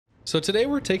So today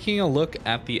we're taking a look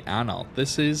at the Anhalt.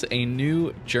 This is a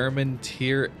new German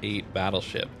Tier 8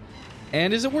 battleship.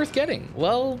 And is it worth getting?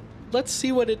 Well, let's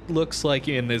see what it looks like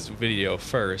in this video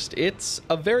first. It's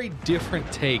a very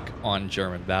different take on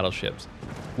German battleships.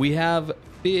 We have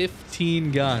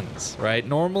 15 guns, right?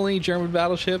 Normally German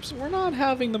battleships, we're not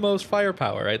having the most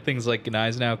firepower, right? Things like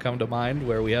Gneisenau come to mind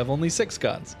where we have only 6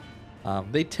 guns.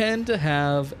 They tend to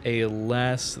have a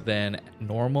less than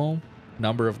normal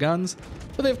number of guns,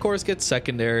 but they of course get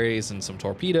secondaries and some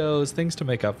torpedoes, things to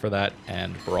make up for that,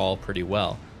 and brawl pretty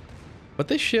well. But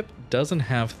this ship doesn't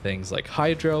have things like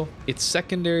hydro. Its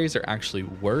secondaries are actually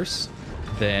worse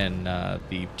than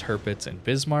the Tirpitz and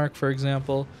Bismarck, for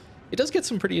example. It does get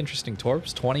some pretty interesting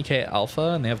torps, 20k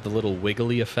alpha, and they have the little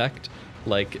wiggly effect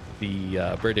like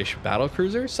the British battle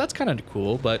cruisers. So that's kind of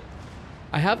cool, but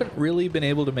I haven't really been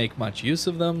able to make much use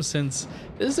of them since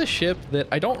this is a ship that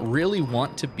I don't really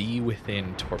want to be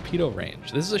within torpedo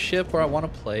range. This is a ship where I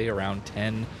want to play around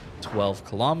 10, 12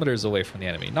 kilometers away from the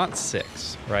enemy, not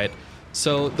 6, right?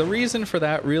 So the reason for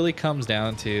that really comes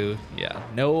down to,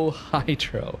 no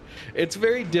hydro. It's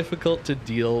very difficult to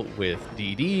deal with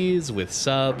DDs, with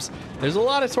subs. There's a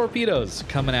lot of torpedoes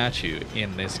coming at you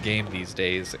in this game these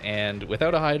days, and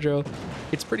without a hydro,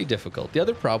 it's pretty difficult. The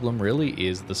other problem really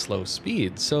is the slow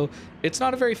speed. So it's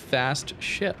not a very fast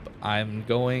ship. I'm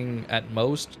going at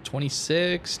most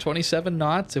 26, 27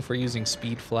 knots if we're using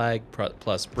speed flag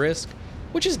plus brisk,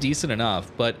 which is decent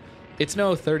enough, but it's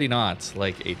no 30 knots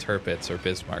like a Tirpitz or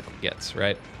Bismarck gets,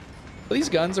 right? But these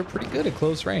guns are pretty good at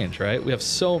close range, right? We have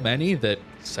so many that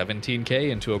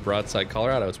 17k into a broadside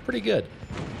Colorado is pretty good.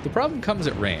 The problem comes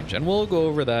at range, and we'll go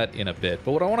over that in a bit.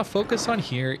 But what I want to focus on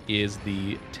here is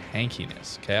the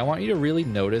tankiness, okay? I want you to really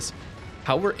notice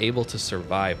how we're able to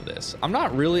survive this. I'm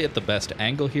not really at the best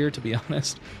angle here, to be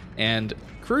honest. And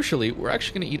crucially, we're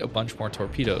actually going to eat a bunch more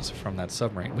torpedoes from that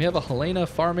submarine. We have a Helena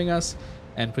farming us,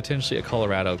 and potentially a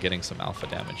Colorado getting some alpha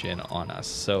damage in on us.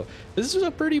 So this is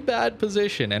a pretty bad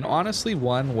position, and honestly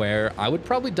one where I would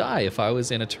probably die if I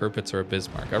was in a Tirpitz or a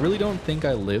Bismarck. I really don't think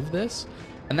I live this,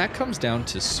 and that comes down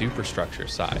to superstructure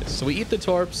size. So we eat the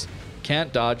torps,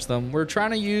 can't dodge them. We're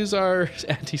trying to use our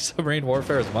anti-submarine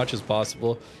warfare as much as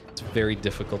possible. It's very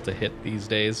difficult to hit these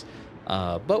days,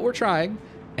 but we're trying.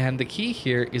 And the key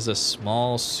here is a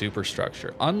small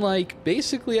superstructure. Unlike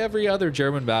basically every other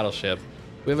German battleship,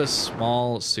 we have a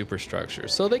small superstructure,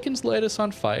 so they can light us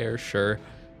on fire, sure,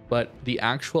 but the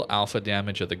actual alpha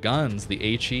damage of the guns,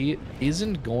 the HE,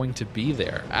 isn't going to be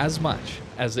there as much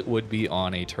as it would be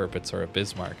on a Tirpitz or a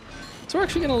Bismarck. So we're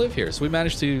actually going to live here. So we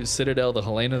managed to citadel the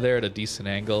Helena there at a decent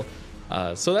angle.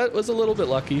 So that was a little bit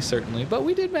lucky, certainly, but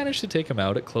we did manage to take him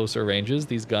out at closer ranges.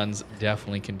 These guns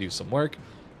definitely can do some work.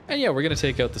 And yeah, we're going to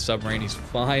take out the submarine. He's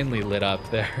finally lit up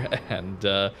there,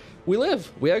 and we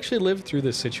live. We actually lived through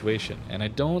this situation, and I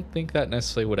don't think that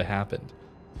necessarily would have happened.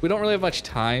 We don't really have much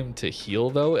time to heal,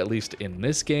 though, at least in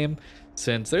this game,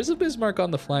 since there's a Bismarck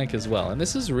on the flank as well, and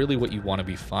this is really what you want to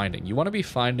be finding. You want to be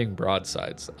finding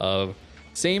broadsides of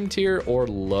same tier or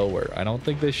lower. I don't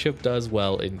think this ship does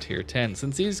well in tier 10,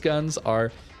 since these guns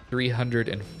are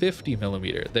 350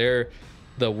 millimeter. They're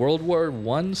the World War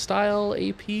I style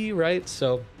AP, right?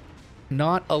 So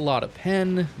not a lot of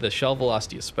pen. The shell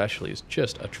velocity especially is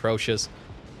just atrocious,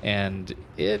 and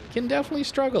it can definitely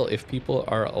struggle if people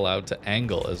are allowed to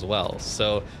angle as well.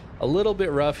 So a little bit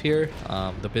rough here.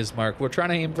 The Bismarck, we're trying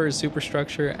to aim for a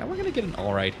superstructure, and we're gonna get an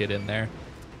all right hit in there,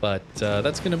 but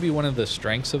that's gonna be one of the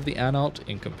strengths of the Anhalt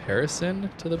in comparison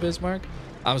to the Bismarck.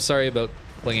 I'm sorry about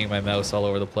flinging my mouse all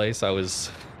over the place. I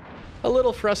was a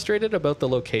little frustrated about the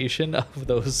location of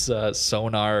those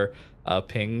sonar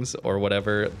pings, or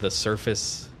whatever the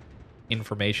surface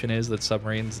information is that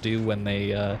submarines do when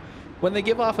they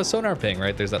give off a sonar ping,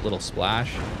 right? There's that little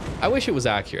splash. I wish it was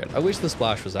accurate. I wish the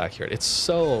splash was accurate. It's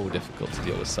so difficult to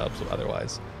deal with subs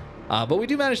otherwise. But we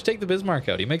do manage to take the Bismarck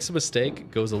out. He makes a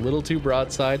mistake, goes a little too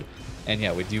broadside, and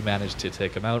yeah, we do manage to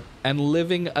take him out. And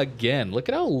living again. Look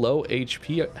at how low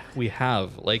HP we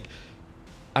have. Like,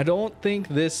 I don't think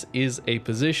this is a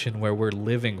position where we're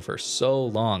living for so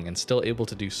long and still able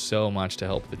to do so much to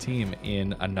help the team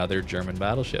in another German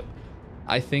battleship.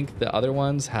 I think the other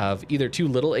ones have either too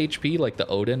little HP, like the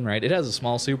Odin, right? It has a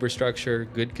small superstructure,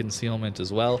 good concealment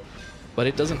as well, but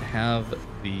it doesn't have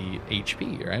the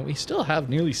HP, right? We still have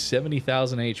nearly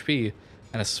 70,000 HP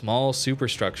and a small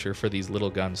superstructure for these little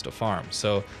guns to farm.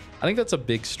 So I think that's a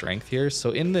big strength here.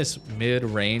 So in this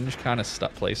mid-range kind of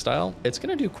play style, it's going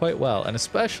to do quite well, and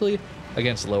especially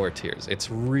against lower tiers, it's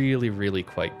really, really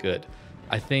quite good.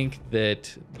 I think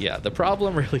that, yeah, the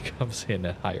problem really comes in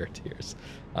at higher tiers.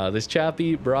 This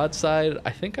Chappie broadside,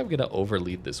 I think I'm going to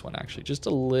overlead this one, actually, just a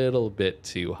little bit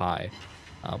too high.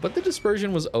 But the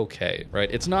dispersion was okay, right?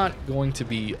 It's not going to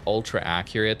be ultra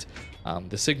accurate.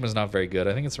 The Sigma's not very good.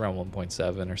 I think it's around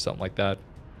 1.7 or something like that.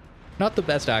 Not the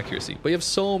best accuracy, but you have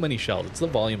so many shells. It's the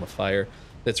volume of fire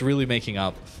that's really making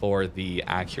up for the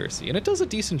accuracy. And it does a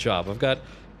decent job. I've got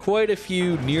quite a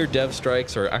few near dev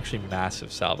strikes, or actually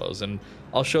massive salvos, and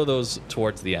I'll show those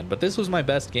towards the end. But this was my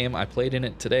best game. I played in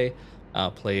it today.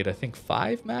 Played, I think,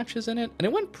 5 matches in it, and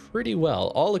it went pretty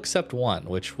well, all except one,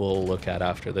 which we'll look at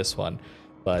after this one.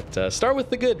 But start with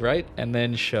the good, right? And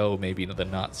then show maybe the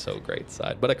not so great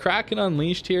side. But a Kraken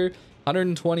Unleashed here,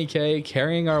 120k,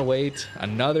 carrying our weight,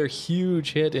 another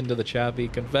huge hit into the Chappie,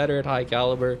 Confederate high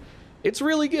caliber. It's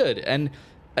really good, and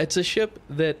it's a ship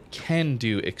that can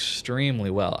do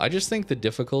extremely well. I just think the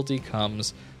difficulty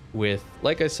comes with,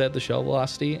 like I said, the shell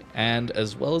velocity and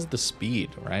as well as the speed,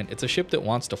 right? It's a ship that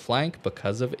wants to flank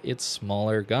because of its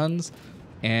smaller guns,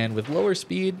 and with lower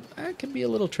speed, it can be a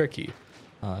little tricky.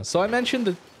 So I mentioned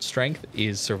the strength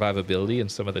is survivability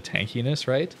and some of the tankiness,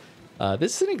 right?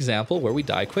 This is an example where we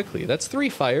die quickly. That's 3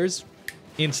 fires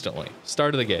instantly,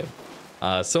 start of the game.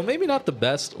 So maybe not the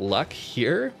best luck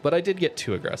here, but I did get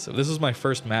too aggressive. This was my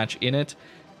first match in it,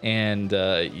 and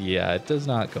yeah, it does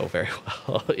not go very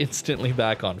well. Instantly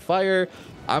back on fire.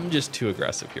 I'm just too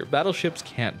aggressive here. Battleships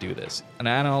can't do this. An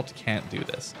Anhalt can't do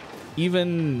this.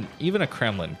 Even a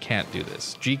Kremlin can't do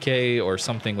this. GK or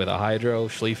something with a Hydro,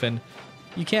 Schlieffen,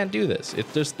 you can't do this.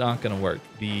 It's just not going to work.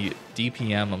 The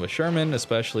DPM of a Sherman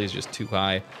especially is just too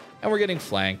high, and we're getting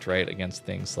flanked, right, against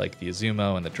things like the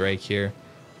Azumo and the Drake here.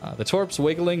 The Torps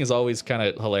wiggling is always kind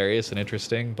of hilarious and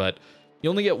interesting, but you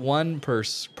only get 1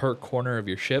 per corner of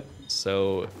your ship,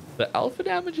 so the alpha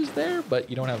damage is there, but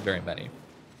you don't have very many.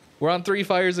 We're on 3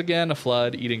 fires again, a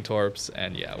flood, eating Torps,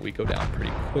 and yeah, we go down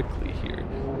pretty quickly here.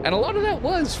 And a lot of that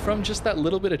was from just that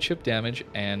little bit of chip damage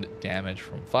and damage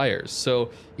from fires.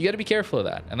 So you got to be careful of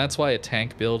that. And that's why a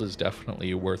tank build is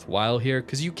definitely worthwhile here,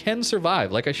 because you can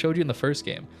survive, like I showed you in the first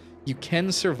game. You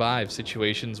can survive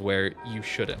situations where you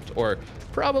shouldn't, or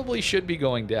probably should be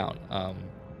going down.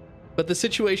 But the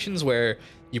situations where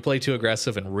you play too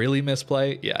aggressive and really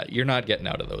misplay, yeah, you're not getting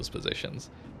out of those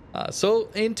positions. So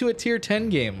into a tier 10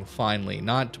 game, finally,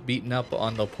 not beaten up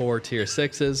on the poor tier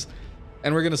 6s.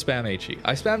 And we're going to spam HE.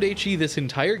 I spammed HE this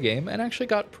entire game and actually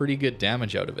got pretty good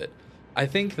damage out of it. I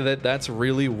think that that's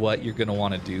really what you're going to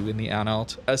want to do in the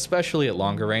Anhalt, especially at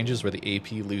longer ranges where the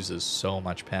AP loses so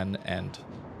much pen. And,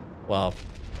 well,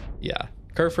 yeah.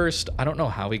 Kurfürst, I don't know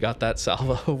how we got that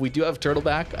salvo. We do have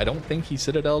Turtleback. I don't think he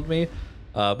Citadel'd me.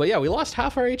 But yeah, we lost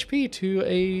half our HP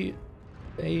to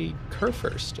a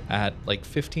Kurfürst at like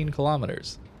 15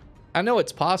 kilometers. I know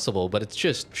it's possible, but it's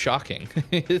just shocking.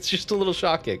 It's just a little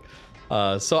shocking.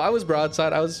 So I was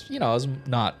broadside. I was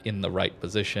not in the right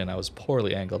position. I was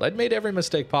poorly angled. I'd made every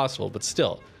mistake possible, but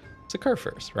still, it's a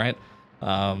Kurfürst, right?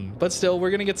 But still, we're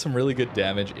going to get some really good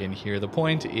damage in here. The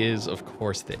point is, of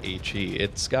course, the HE.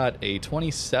 It's got a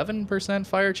 27%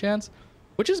 fire chance,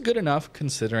 which is good enough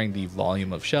considering the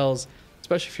volume of shells,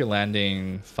 especially if you're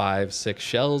landing 5-6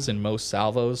 shells in most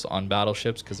salvos on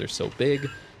battleships because they're so big.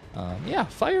 Yeah,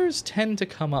 fires tend to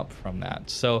come up from that.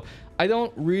 So I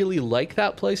don't really like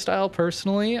that playstyle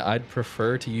personally. I'd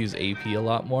prefer to use AP a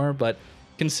lot more, but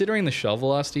considering the shell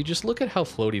velocity, just look at how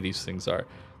floaty these things are.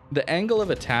 The angle of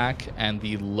attack and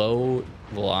the low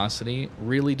velocity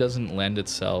really doesn't lend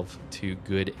itself to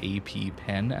good AP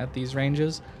pen at these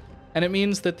ranges, and it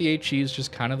means that the HE is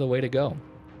just kind of the way to go.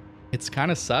 It's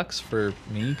kind of sucks for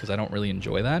me because I don't really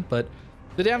enjoy that, but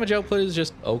the damage output is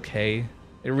just okay.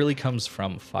 It really comes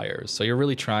from fires, so you're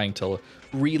really trying to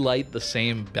relight the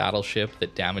same battleship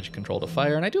that damage control the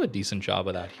fire, and I do a decent job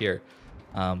of that here.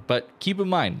 But keep in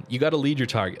mind, you got to lead your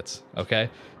targets, okay?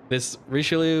 This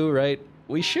Richelieu, right?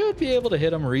 We should be able to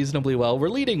hit him reasonably well. We're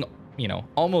leading,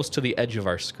 almost to the edge of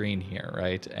our screen here,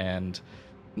 right? And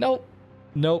nope,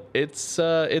 it's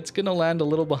gonna land a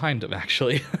little behind him,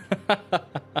 actually.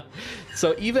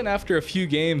 So even after a few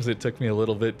games, it took me a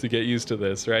little bit to get used to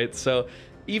this, right? So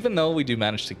even though we do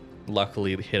manage to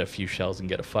luckily hit a few shells and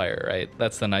get a fire, right?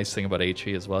 That's the nice thing about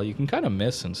HE as well. You can kind of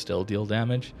miss and still deal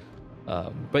damage.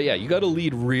 But yeah, you got to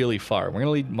lead really far. We're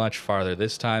gonna lead much farther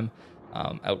this time.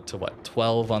 Out to what,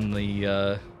 12 on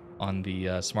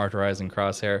the Smart Horizon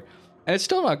crosshair, and it's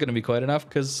still not going to be quite enough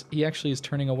because he actually is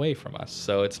turning away from us.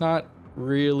 So it's not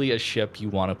really a ship you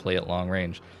want to play at long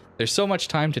range. There's so much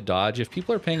time to dodge. If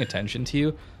people are paying attention to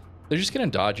you, they're just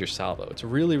going to dodge your salvo. It's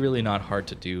really, really not hard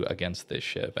to do against this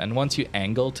ship. And once you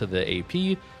angle to the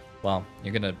AP, well,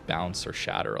 you're going to bounce or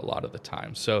shatter a lot of the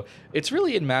time. So it's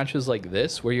really in matches like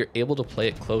this where you're able to play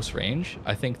at close range.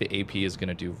 I think the AP is going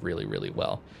to do really, really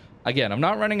well. Again, I'm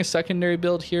not running a secondary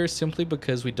build here simply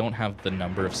because we don't have the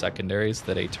number of secondaries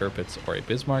that a Tirpitz or a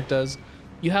Bismarck does.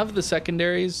 You have the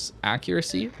secondaries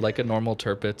accuracy like a normal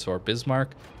Tirpitz or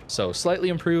Bismarck, so slightly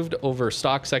improved over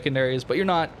stock secondaries, but you're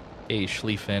not a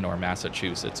Schlieffen or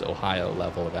Massachusetts, Ohio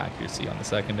level of accuracy on the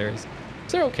secondaries.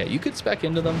 So they're okay. You could spec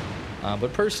into them,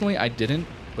 but personally I didn't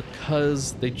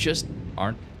because they just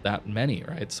aren't that many,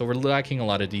 right? So we're lacking a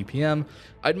lot of DPM.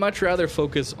 I'd much rather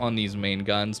focus on these main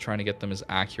guns, trying to get them as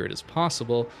accurate as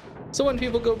possible. So when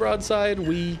people go broadside,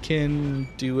 we can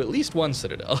do at least one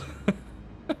citadel.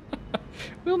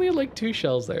 We only had like 2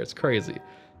 shells there. It's crazy.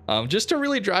 Just to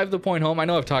really drive the point home, I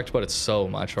know I've talked about it so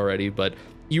much already, but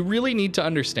you really need to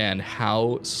understand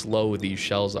how slow these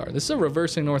shells are. This is a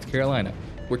reversing North Carolina.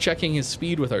 We're checking his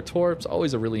speed with our torps,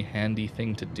 always a really handy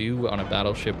thing to do on a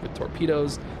battleship with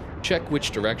torpedoes. Check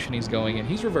which direction he's going in.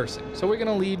 He's reversing, so we're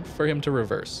gonna lead for him to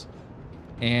reverse.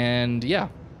 And yeah,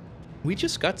 we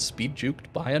just got speed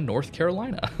juked by a North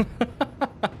Carolina.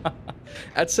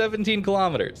 At 17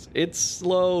 kilometers. It's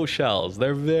slow shells.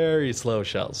 They're very slow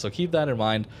shells, so keep that in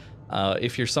mind.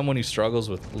 If you're someone who struggles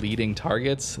with leading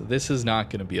targets, this is not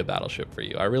going to be a battleship for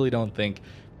you. I really don't think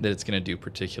that it's going to do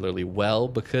particularly well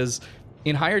because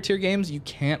in higher tier games, you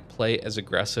can't play as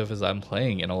aggressive as I'm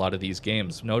playing in a lot of these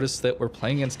games. Notice that we're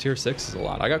playing against tier 6s a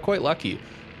lot. I got quite lucky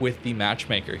with the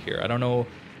matchmaker here. I don't know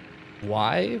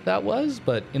why that was,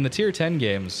 but in the tier 10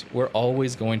 games, we're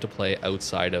always going to play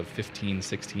outside of 15,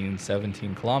 16,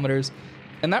 17 kilometers,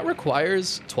 and that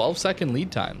requires 12-second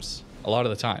lead times a lot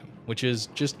of the time, which is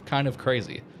just kind of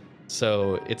crazy.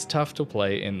 So it's tough to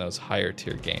play in those higher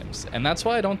tier games, and that's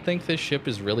why I don't think this ship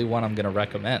is really one I'm going to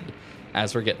recommend.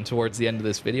 As we're getting towards the end of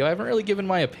this video, I haven't really given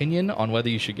my opinion on whether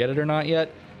you should get it or not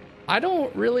yet. I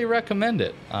don't really recommend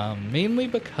it, mainly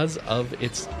because of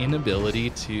its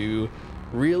inability to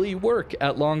really work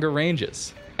at longer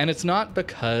ranges. And it's not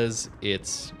because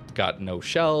it's got no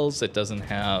shells, it doesn't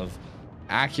have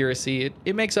accuracy.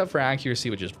 It makes up for accuracy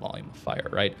with just volume of fire,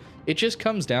 right? It just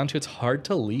comes down to it's hard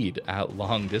to lead at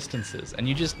long distances, and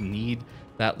you just need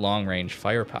that long range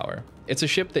firepower. It's a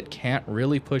ship that can't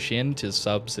really push into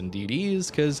subs and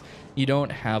DDs because you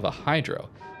don't have a hydro.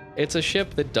 It's a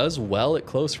ship that does well at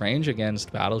close range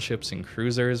against battleships and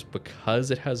cruisers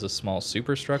because it has a small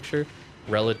superstructure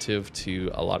relative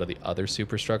to a lot of the other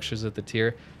superstructures at the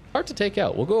tier. Hard to take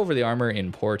out. We'll go over the armor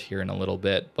in port here in a little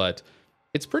bit, but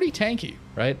it's pretty tanky,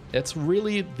 right? It's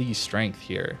really the strength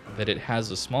here, that it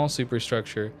has a small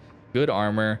superstructure, good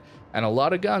armor, and a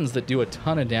lot of guns that do a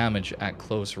ton of damage at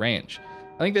close range.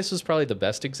 I think this is probably the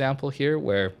best example here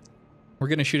where we're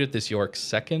going to shoot at this York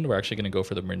second. We're actually going to go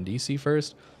for the Brindisi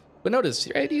first. But notice,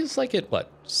 right, he's like at,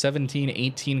 what, 17,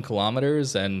 18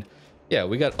 kilometers, and yeah,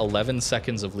 we got 11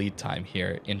 seconds of lead time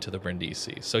here into the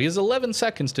Brindisi. So he has 11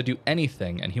 seconds to do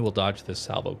anything, and he will dodge this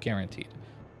salvo guaranteed.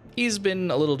 He's been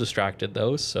a little distracted,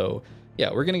 though, so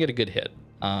yeah, we're going to get a good hit,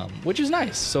 which is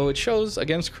nice. So it shows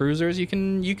against cruisers you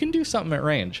can do something at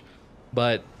range,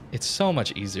 but it's so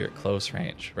much easier at close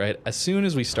range, right? As soon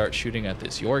as we start shooting at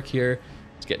this York here,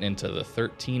 it's getting into the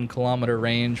 13-kilometer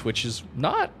range, which is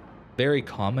not very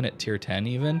common at tier 10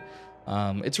 even.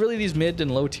 It's really these mid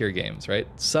and low tier games, right?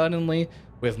 Suddenly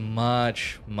we have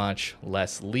much, much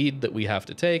less lead that we have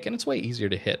to take, and it's way easier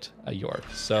to hit a York.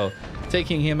 So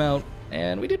taking him out,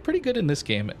 and we did pretty good in this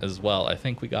game as well. I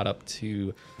think we got up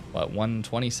to, what,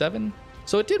 127?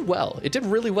 So it did well. It did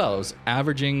really well. It was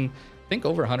averaging, I think,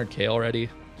 over 100k already.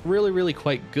 Really, really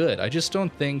quite good. I just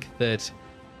don't think that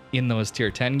in those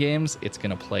tier 10 games, it's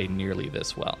going to play nearly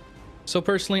this well. So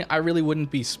personally, I really wouldn't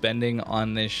be spending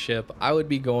on this ship. I would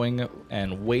be going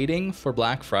and waiting for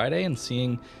Black Friday and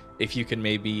seeing if you can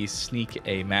maybe sneak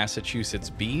a Massachusetts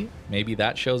B. Maybe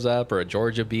that shows up, or a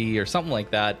Georgia B, or something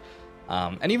like that.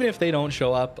 And even if they don't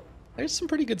show up, there's some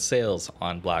pretty good sales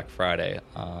on Black Friday.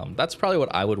 That's probably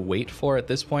what I would wait for at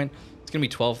this point. It's going to be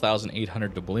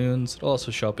 12,800 doubloons. It'll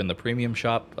also show up in the premium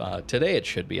shop. Today it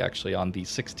should be actually on the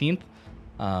 16th.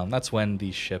 That's when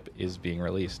the ship is being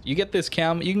released. You get this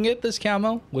camo. You can get this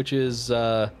camo, which is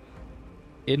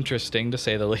interesting to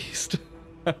say the least.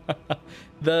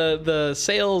 The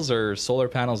sails or solar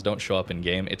panels don't show up in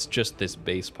game. It's just this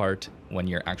base part when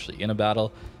you're actually in a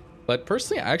battle. But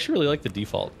personally, I actually really like the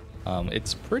default.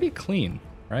 It's pretty clean,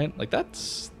 right? Like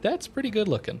that's pretty good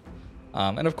looking.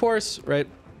 And of course, right,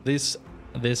 this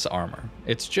armor,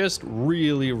 it's just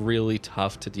really, really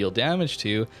tough to deal damage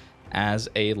to as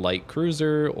a light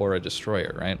cruiser or a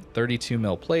destroyer, right? 32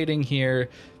 mil plating here,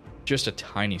 just a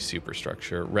tiny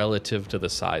superstructure relative to the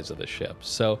size of the ship.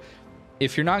 So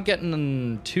If you're not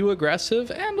getting too aggressive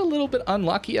and a little bit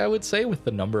unlucky, I would say, with the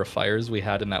number of fires we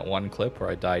had in that one clip where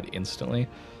I died instantly.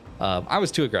 I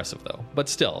was too aggressive though, but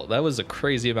still, that was a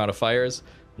crazy amount of fires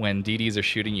when DDs are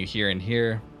shooting you here and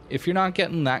here. If you're not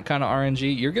getting that kind of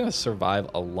RNG, you're going to survive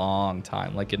a long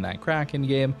time, like in that Kraken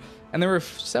game. And there were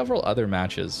several other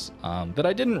matches that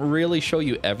I didn't really show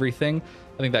you everything.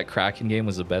 I think that Kraken game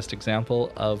was the best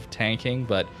example of tanking,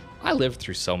 but I lived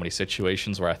through so many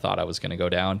situations where I thought I was going to go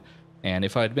down. And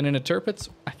if I had been in a Tirpitz,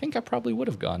 I think I probably would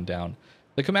have gone down.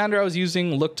 The commander I was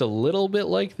using looked a little bit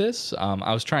like this.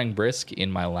 I was trying Brisk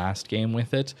in my last game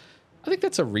with it. I think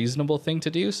that's a reasonable thing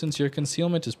to do since your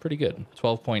concealment is pretty good.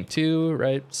 12.2,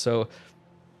 right? So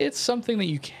it's something that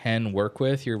you can work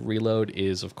with. Your reload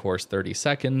is, of course, 30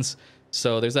 seconds.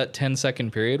 So there's that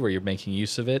 10-second period where you're making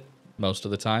use of it most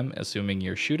of the time, assuming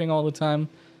you're shooting all the time.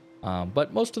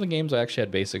 But most of the games I actually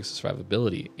had basic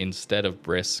survivability instead of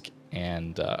Brisk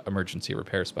and emergency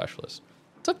repair specialist.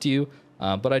 It's up to you,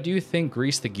 but I do think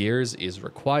grease the gears is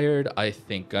required. I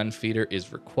think gun feeder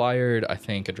is required. I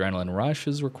think adrenaline rush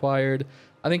is required.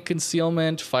 I think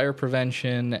concealment, fire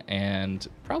prevention, and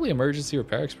probably emergency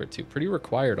repair expert too, pretty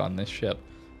required on this ship.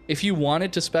 If you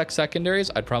wanted to spec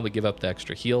secondaries, I'd probably give up the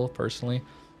extra heal personally,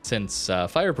 since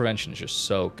fire prevention is just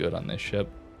so good on this ship.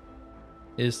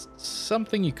 Is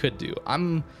something you could do.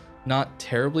 I'm not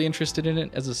terribly interested in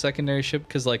it as a secondary ship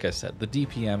because, like I said, the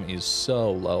DPM is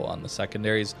so low on the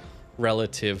secondaries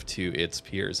relative to its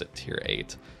peers at tier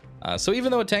 8. So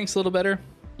even though it tanks a little better,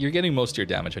 you're getting most of your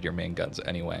damage out of your main guns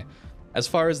anyway. As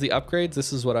far as the upgrades,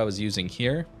 this is what I was using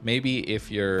here. Maybe if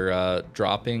you're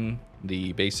dropping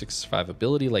the basic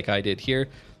survivability like I did here,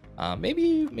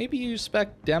 maybe you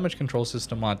spec damage control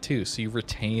system mod too, so you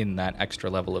retain that extra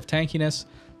level of tankiness.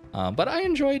 But I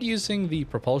enjoyed using the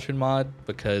propulsion mod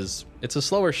because it's a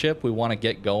slower ship. We want to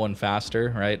get going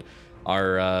faster, right?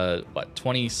 Our,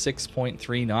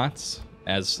 26.3 knots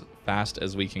as fast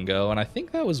as we can go. And I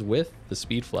think that was with the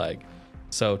speed flag.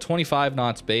 So 25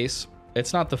 knots base.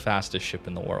 It's not the fastest ship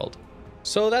in the world.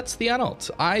 So that's the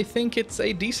Anhalt. I think it's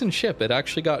a decent ship. It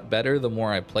actually got better the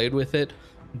more I played with it.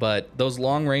 But those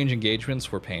long range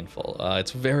engagements were painful.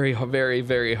 It's very, very,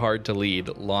 very hard to lead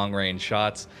long range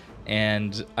shots.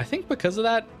 And I think because of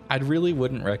that, I really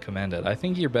wouldn't recommend it. I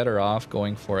think you're better off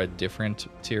going for a different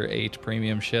tier 8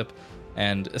 premium ship,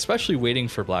 and especially waiting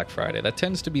for Black Friday. That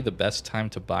tends to be the best time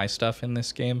to buy stuff in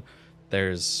this game.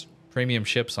 There's premium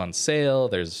ships on sale.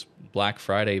 There's Black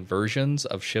Friday versions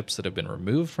of ships that have been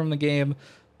removed from the game.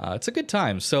 It's a good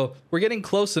time. So we're getting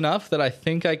close enough that I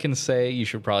think I can say you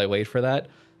should probably wait for that.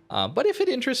 But if it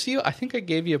interests you, I think I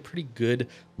gave you a pretty good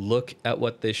look at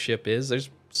what this ship is. There's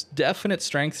definite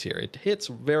strengths here. It hits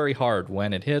very hard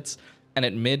when it hits, and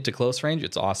at mid to close range,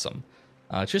 it's awesome.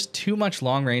 Just too much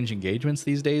long range engagements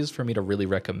these days for me to really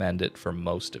recommend it for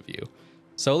most of you.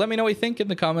 So let me know what you think in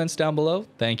the comments down below.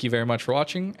 Thank you very much for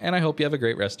watching, and I hope you have a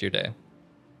great rest of your day.